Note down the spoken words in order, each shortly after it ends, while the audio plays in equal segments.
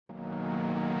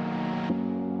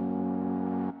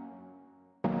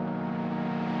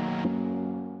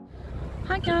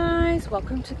Hi guys,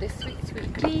 welcome to this week's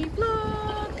weekly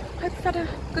vlog. Hope you've had a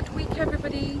good week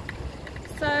everybody.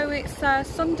 So it's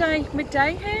Sunday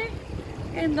midday here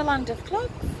in the land of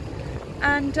clubs,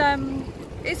 and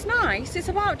it's nice. It's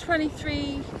about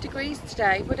 23 degrees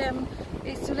today, but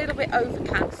it's a little bit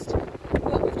overcast.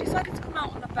 But we've decided to come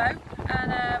out on a boat,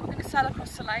 and we're going to sail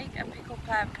across the lake and pick up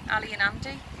Ali and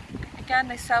Andy. Again,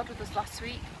 they sailed with us last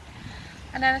week.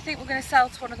 And then I think we're going to sail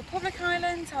to one of the public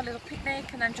islands, have a little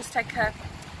picnic, and then just take a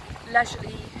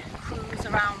leisurely cruise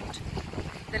around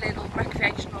the little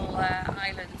recreational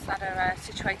islands that are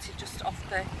situated just off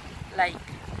the lake.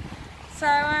 So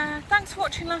thanks for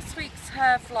watching last week's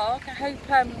vlog. I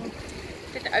hope I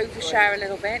didn't overshare a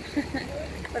little bit,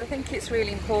 but I think it's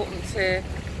really important to,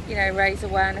 you know, raise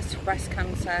awareness for breast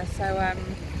cancer. So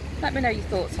let me know your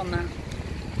thoughts on that.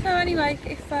 So anyway,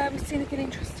 if we see anything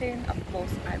interesting, of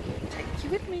course I will take you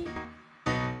with me.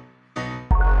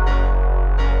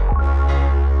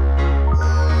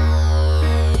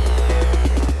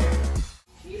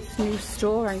 This new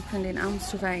store opened in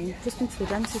Amsterdam. Just been to the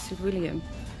dentist with William,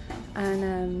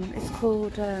 and it's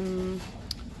called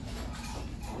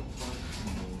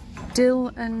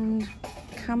Dill and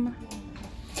Camille.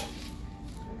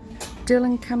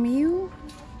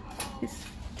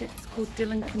 It's called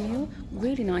Dill and Camille.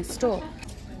 Really nice store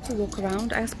to walk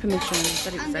around. I asked permission,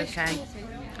 but it was okay.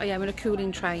 Oh yeah, with a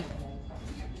cooling tray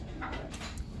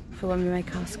for when we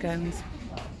make our scones.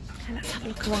 Okay, let's have a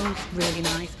look around. Really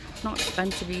nice. Not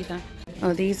expensive either.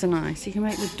 Oh, these are nice. You can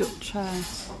make the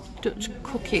Dutch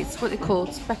cookies. What are they called?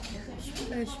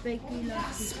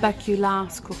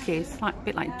 Speculaas cookies. Like a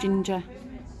bit like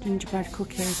gingerbread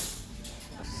cookies.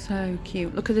 So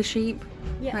cute. Look at the sheep.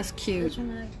 Yeah, that's cute.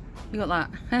 You got that?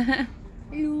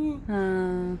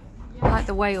 I like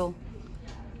the whale.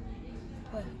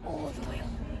 Oh, the whale.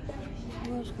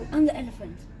 And the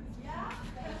elephant.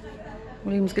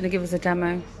 William's going to give us a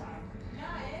demo.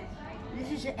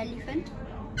 This is the elephant.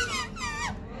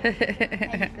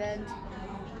 Elephant.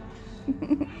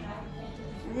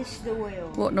 This is the whale.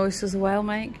 What noise does a whale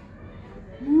make?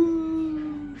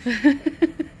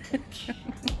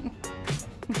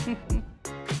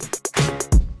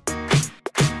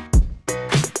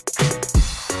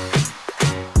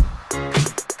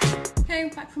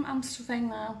 Back from Amsterdam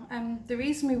now. The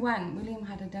reason we went, William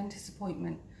had a dentist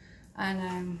appointment,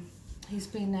 and he's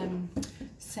been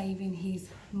saving his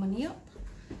money up,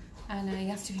 and he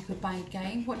asked if he could buy a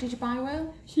game. What did you buy,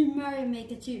 Will? Super Mario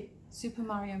Maker 2. Super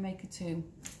Mario Maker 2. I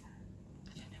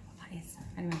don't know what that is.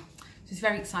 Anyway, so he's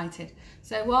very excited.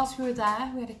 So whilst we were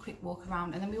there, we had a quick walk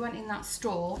around, and then we went in that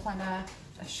store that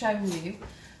I've shown you,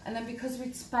 and then because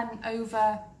we'd spent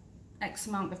over X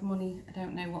amount of money, I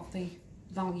don't know what the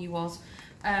value was,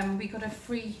 we got a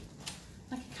free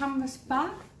like a canvas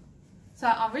bag, so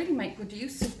I really make good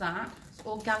use of that. It's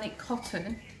organic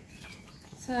cotton.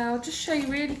 So I'll just show you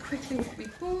really quickly what we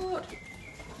bought.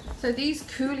 So these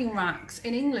cooling racks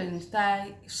in England,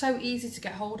 they're so easy to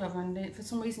get hold of, and for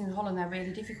some reason in Holland they're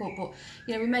really difficult, but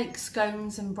you know, we make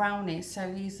scones and brownies, so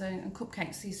these are, and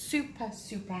cupcakes, these super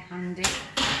handy.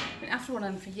 I've been after one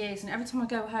of them for years, and every time I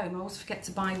go home I always forget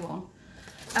to buy one.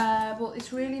 But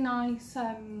it's really nice,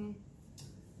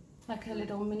 like a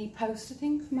little mini poster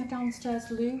thing for my downstairs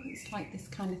loo. It's like this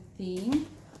kind of theme.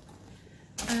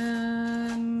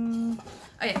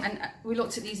 Oh yeah, and we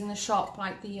looked at these in the shop,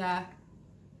 like the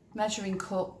measuring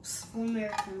cups.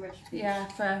 American recipes. Yeah,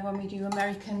 for when we do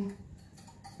American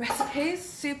recipes.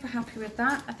 Super happy with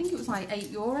that. I think it was like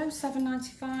 €8,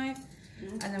 $7.95.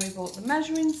 And then we bought the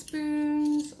measuring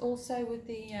spoons, also with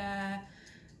the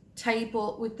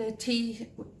table, with the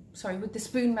with the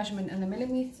spoon measurement and the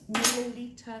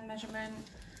milliliter measurement.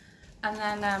 And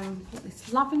then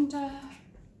this lavender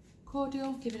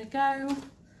cordial, give it a go.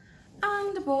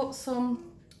 And I bought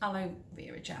some aloe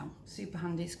vera gel, super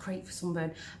handy. It's great for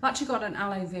sunburn. I've actually got an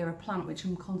aloe vera plant which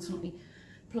I'm constantly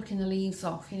plucking the leaves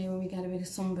off, you know, when we get a bit of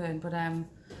sunburn, but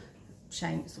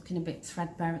shame, it's looking a bit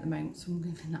threadbare at the moment, so I'm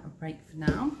giving that a break for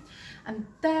now. And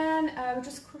then we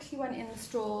just quickly went in the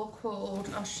store called,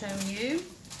 I'll show you,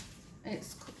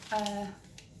 it's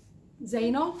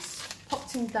Zanos.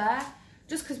 Popped in there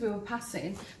just because we were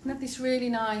passing, and had this really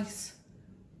nice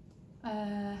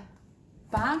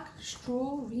bag,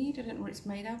 straw reed, I don't know what it's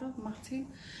made out of,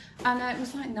 matting, and it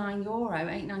was like €9,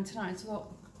 $8.99, so I thought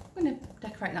I'm going to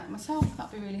decorate that myself.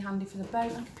 That'd be really handy for the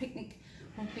boat, like a picnic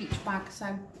or beach bag.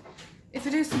 So if I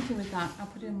do something with that, I'll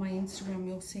put it on my Instagram,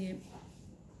 you'll see it.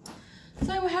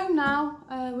 So we're home now.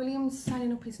 William's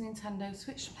setting up his Nintendo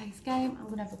Switch to play his game. I'm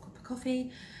going to have a cup of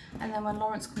coffee, and then when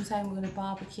Lawrence comes home we're going to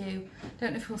barbecue.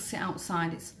 Don't know if we'll sit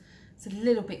outside, it's It's a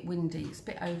little bit windy, it's a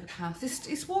bit overcast.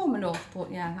 It's warm enough,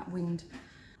 but yeah, that wind.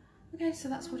 Okay, so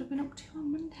that's what I've been up to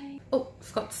on Monday. Oh,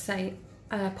 forgot to say,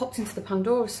 I popped into the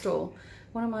Pandora store.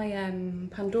 One of my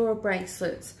Pandora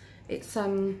bracelets. It's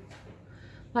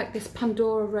like this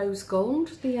Pandora rose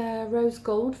gold. The rose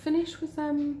gold finish was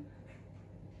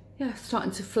yeah,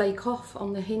 starting to flake off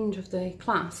on the hinge of the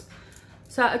clasp.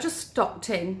 So I just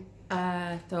stopped in.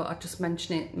 Thought I'd just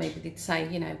mention it. Maybe they'd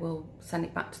say, you know, we'll send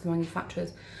it back to the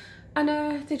manufacturers.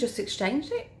 And they just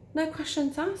exchanged it, no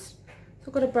questions asked. So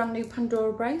I've got a brand new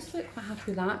Pandora bracelet, quite happy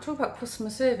with that. Talk about customer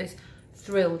service,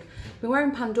 thrilled. Been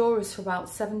wearing Pandoras for about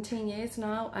 17 years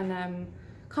now, and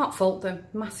can't fault them,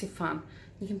 massive fan.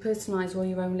 You can personalise all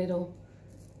your own little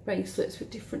bracelets with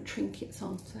different trinkets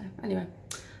on. So anyway,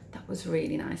 that was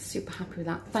really nice, super happy with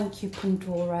that. Thank you,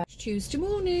 Pandora. It's Tuesday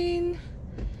morning.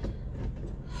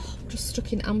 I'm just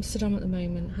stuck in Amsterdam at the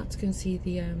moment. Had to go and see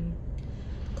the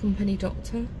company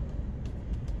doctor,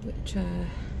 which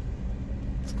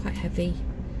it's quite heavy,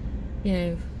 you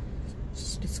know,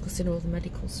 just discussing all the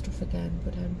medical stuff again,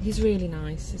 but he's really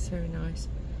nice, he's very nice.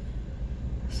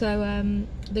 So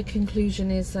the conclusion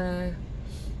is don't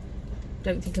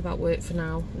think about work for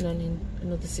now, and then in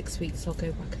another 6 weeks I'll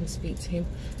go back and speak to him.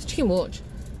 It's too much.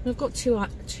 And I've got two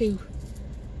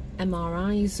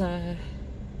MRIs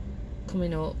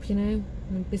coming up, you know,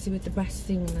 and I'm busy with the breast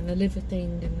thing and then the liver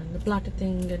thing and then the bladder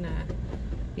thing, and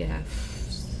yeah,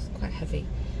 it's quite heavy.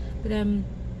 But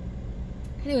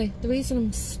anyway, the reason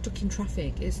I'm stuck in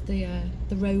traffic is the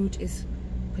road is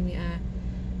up in the air.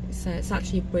 It's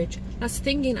actually a bridge. That's the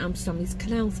thing in Amsterdam, there's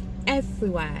canals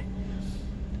everywhere,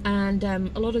 and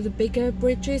a lot of the bigger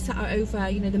bridges that are over,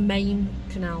 you know, the main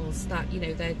canals that, you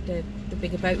know, the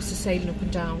bigger boats are sailing up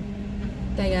and down,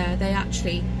 they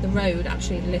actually, the road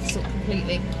actually lifts up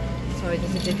completely. Sorry,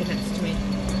 there's a digger next to me.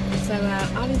 So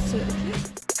I'll insert the clip.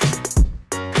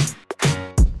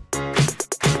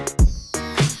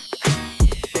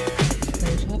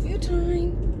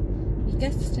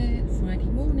 Guessed it, Friday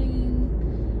morning,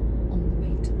 on the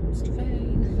way to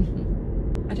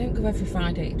Amsterdam. I don't go every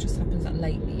Friday, it just happens that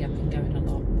lately I've been going a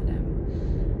lot, but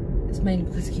it's mainly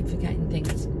because I keep forgetting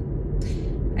things.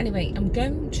 Anyway, I'm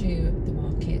going to the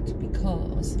market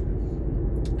because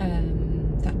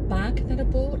that bag that I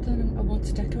bought that I want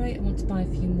to decorate, I want to buy a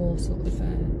few more sort of,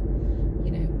 you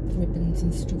know, ribbons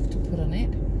and stuff to put on it.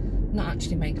 Not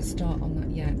actually made a start on that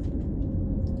yet.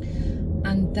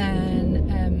 And then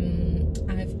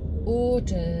I've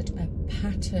ordered a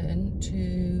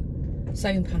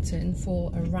sewing pattern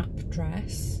for a wrap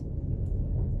dress,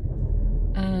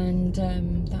 and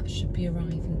that should be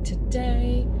arriving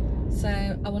today. So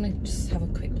I want to just have a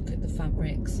quick look at the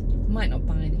fabrics. Might not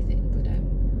buy anything, but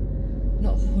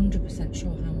not 100%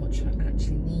 sure how much I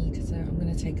actually need. So I'm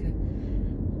going to take a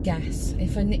guess.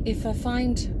 If I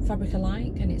find fabric I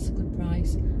like and it's a good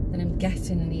price, then I'm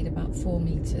guessing I need about 4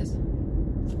 meters.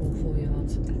 Or 4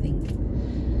 yards, I think.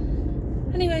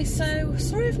 Anyway, so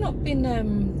sorry I've not been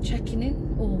checking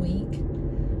in all week.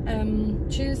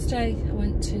 Tuesday I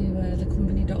went to the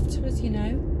company doctor, as you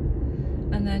know,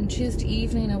 and then Tuesday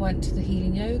evening I went to the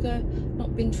healing yoga.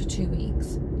 Not been for 2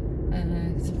 weeks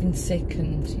because I've been sick,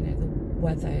 and you know, the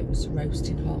weather, it was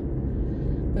roasting hot.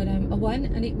 But I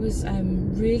went, and it was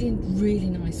really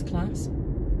nice class.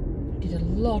 Did a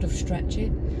lot of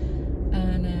stretching,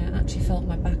 and actually felt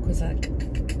my back was like,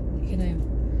 you know,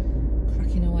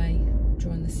 cracking away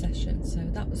during the session, so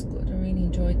that was good. I really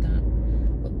enjoyed that.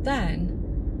 But then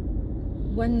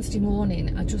Wednesday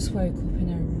morning I just woke up in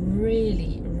a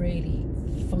really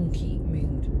funky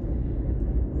mood,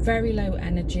 very low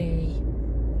energy,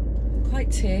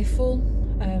 quite tearful,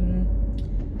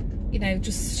 you know,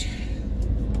 just,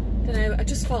 I don't know, I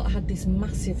just felt I had this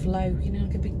massive low, you know,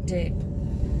 like a big dip.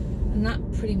 And that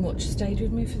pretty much stayed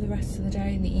with me for the rest of the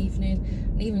day and the evening.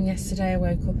 And even yesterday I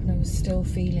woke up and I was still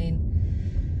feeling,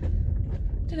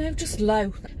 I don't know, just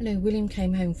low. I know William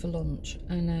came home for lunch,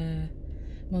 and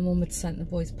my mum had sent the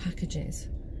boys packages.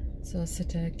 So I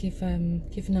said, give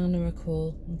Nana a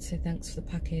call and say thanks for the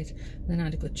package. And then I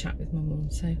had a good chat with my mum,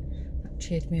 so that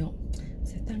cheered me up.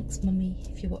 So thanks, Mummy,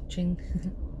 if you're watching.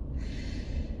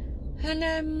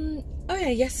 And oh yeah,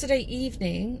 yesterday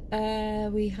evening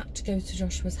we had to go to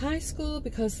Joshua's high school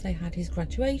because they had his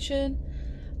graduation,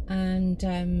 and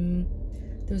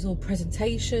there was all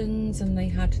presentations, and they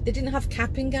didn't have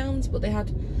capping gowns, but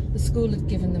the school had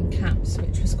given them caps,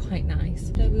 which was quite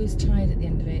nice. So we was tired at the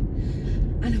end of it,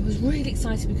 and I was really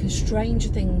excited because Stranger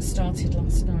Things started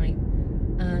last night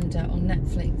and on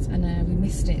Netflix, and we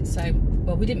missed it. So,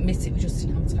 well, we didn't miss it, we just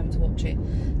didn't have time to watch it.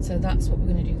 So that's what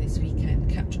we're going to do this weekend,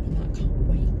 catch up on that. Can't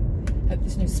wait. Hope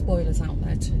there's no spoilers out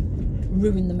there to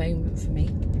ruin the moment for me.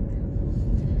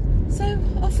 So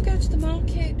off I go to the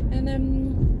market, and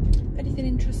if anything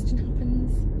interesting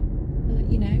happens, I'll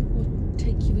let you know, or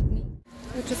take you with me.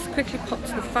 I'll just quickly pop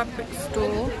to the fabric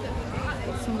store.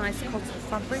 Got some nice cotton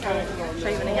fabric. I'll show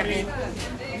you when I get in.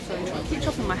 So I keep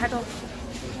chopping my head off.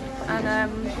 And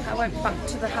I went back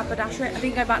to the haberdashery. I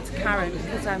didn't go back to Karen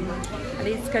because I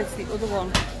needed to go to the other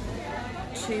one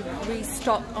to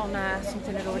restock on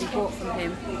something I'd already bought from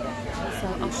him. So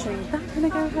I'll show you that when I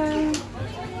go home.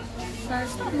 So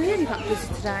it's not really that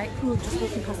busy today. We're just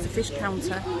walking past the fish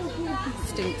counter. It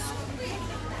stinks.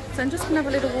 So I'm just going to have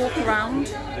a little walk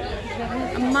around.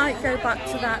 I might go back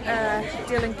to that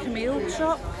Dill and Camille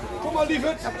shop.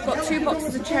 I've got 2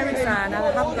 boxes of cherries there and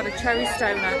I haven't got a cherry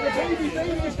stoner.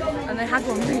 And they had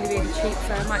one really, really cheap,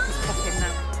 so I might just pop in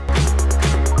now.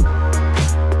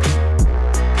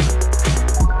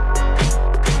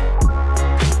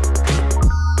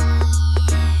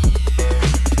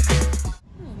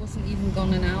 Oh, I wasn't even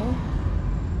gone an hour.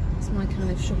 It's my kind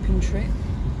of shopping trip.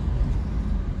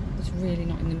 I was really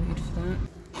not in the mood for that.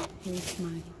 Here's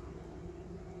my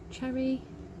cherry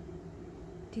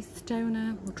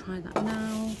stoner. We'll try that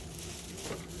now.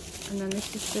 And then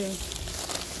this is the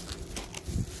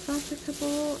fabric I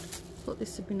bought. Thought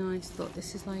this would be nice. Thought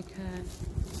this is like a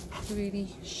really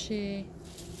sheer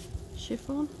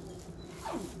chiffon.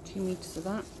 2 meters of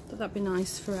that. Thought that'd be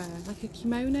nice for like a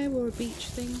kimono or a beach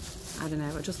thing. I don't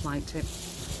know. I just liked it.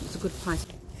 It's a good price.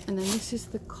 And then this is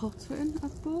the cotton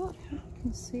I've bought. You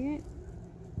can see it.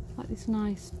 Like this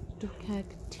nice duck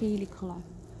egg tealy colour.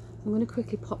 I'm going to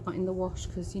quickly pop that in the wash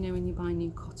because, you know, when you buy new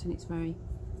cotton it's very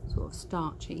sort of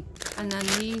starchy. And then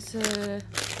these are the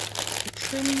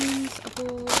trims I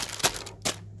bought.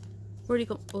 I've already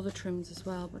got other trims as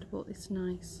well, but I bought this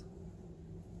nice,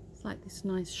 it's like this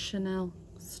nice Chanel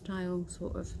style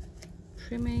sort of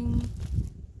trimming.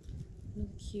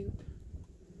 Really cute.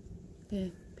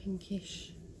 The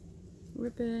pinkish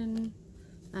ribbon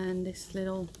and this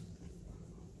little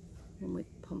one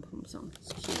with pom-poms on.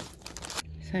 It's cute.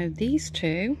 So these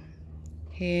two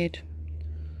heard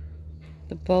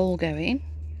the bowl going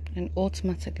and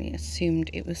automatically assumed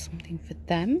it was something for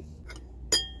them.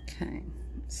 Okay,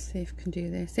 let's see if I can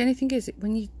do this. The only thing is,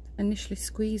 when you initially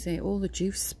squeeze it, all the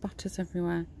juice spatters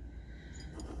everywhere.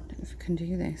 I don't know if I can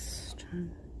do this. Try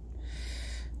and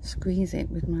squeeze it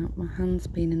with my hands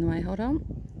being in the way. Hold on,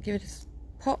 give it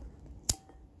a pop.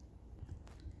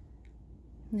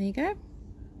 There you go.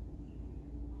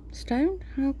 Stone,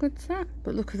 how good's that?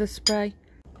 But look at the spray.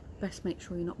 Best make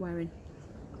sure you're not wearing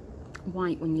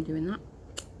white when you're doing that.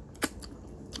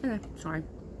 Anyway, sorry.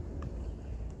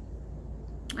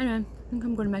 Anyway, I think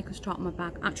I'm going to make a start on my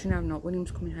bag. Actually, no, I'm not.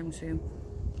 William's coming home soon.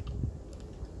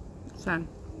 So,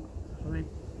 sorry.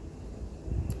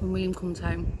 When William comes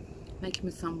home, make him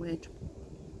a sandwich.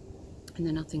 And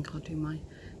then I think I'll do my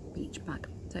beach bag.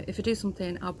 So if I do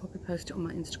something, I'll probably post it on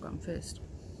my Instagram first.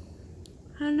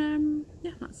 And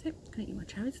yeah, that's it. Gonna eat my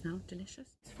cherries now. Delicious.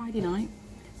 It's Friday night.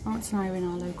 Lawrence and I are in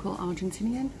our local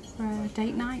Argentinian for a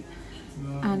date night,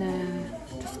 and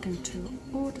just going to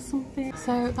order something.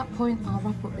 So at that point, I'll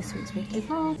wrap up this week's weekly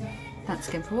vlog. Thanks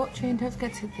again for watching. Don't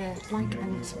forget to hit the like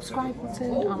and subscribe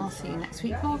button, and I'll see you next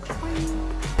week vlog.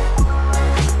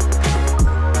 Bye.